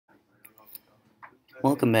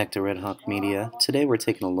Welcome back to Red Hawk Media. Today we're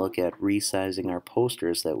taking a look at resizing our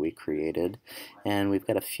posters that we created, and we've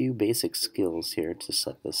got a few basic skills here to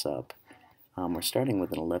set this up. We're starting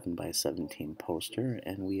with an 11 by 17 poster,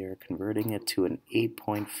 and we are converting it to an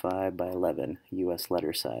 8.5 by 11 US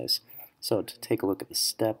letter size. So to take a look at the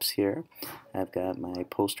steps here, I've got my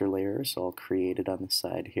poster layers all created on the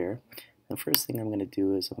side here. The first thing I'm going to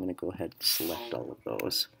do is I'm going to go ahead and select all of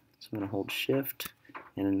those. So I'm going to hold Shift,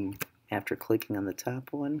 and after clicking on the top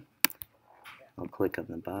one, I'll click on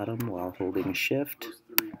the bottom while holding Shift.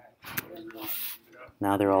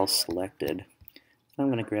 Now they're all selected. I'm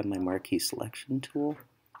going to grab my marquee selection tool,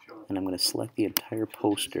 and I'm going to select the entire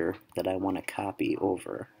poster that I want to copy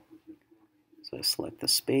over. So I select the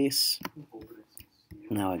space.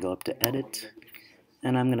 Now I go up to Edit,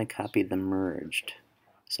 and I'm going to copy the merged.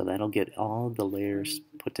 So that'll get all the layers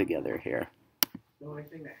put together here.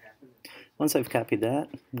 Once I've copied that,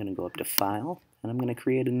 I'm going to go up to File, and I'm going to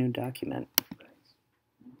create a new document.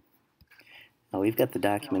 Now we've got the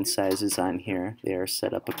document sizes on here. They are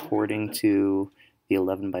set up according to the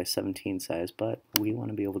 11 by 17 size, but we want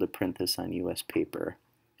to be able to print this on US paper.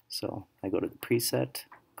 So I go to the preset,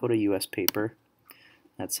 go to US paper.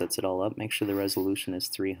 That sets it all up. Make sure the resolution is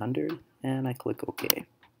 300, and I click OK.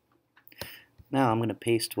 Now I'm going to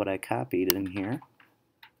paste what I copied in here.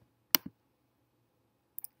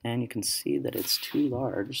 And you can see that it's too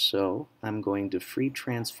large, so I'm going to free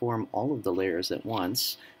transform all of the layers at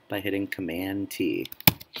once by hitting Command T.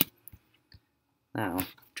 Now,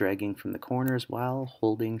 dragging from the corners while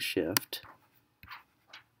holding Shift,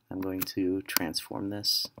 I'm going to transform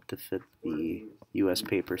this to fit the US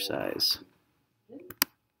paper size.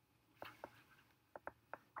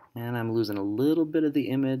 And I'm losing a little bit of the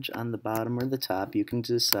image on the bottom or the top. You can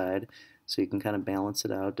decide, so you can kind of balance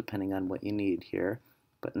it out depending on what you need here.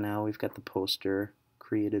 But now we've got the poster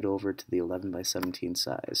created over to the 11 by 17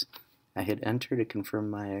 size. I hit Enter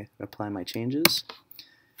to apply my changes,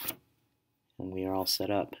 and we are all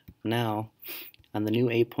set up. Now, on the new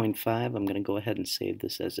 8.5, I'm going to go ahead and save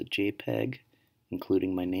this as a JPEG,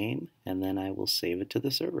 including my name, and then I will save it to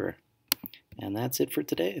the server. And that's it for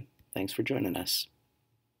today. Thanks for joining us.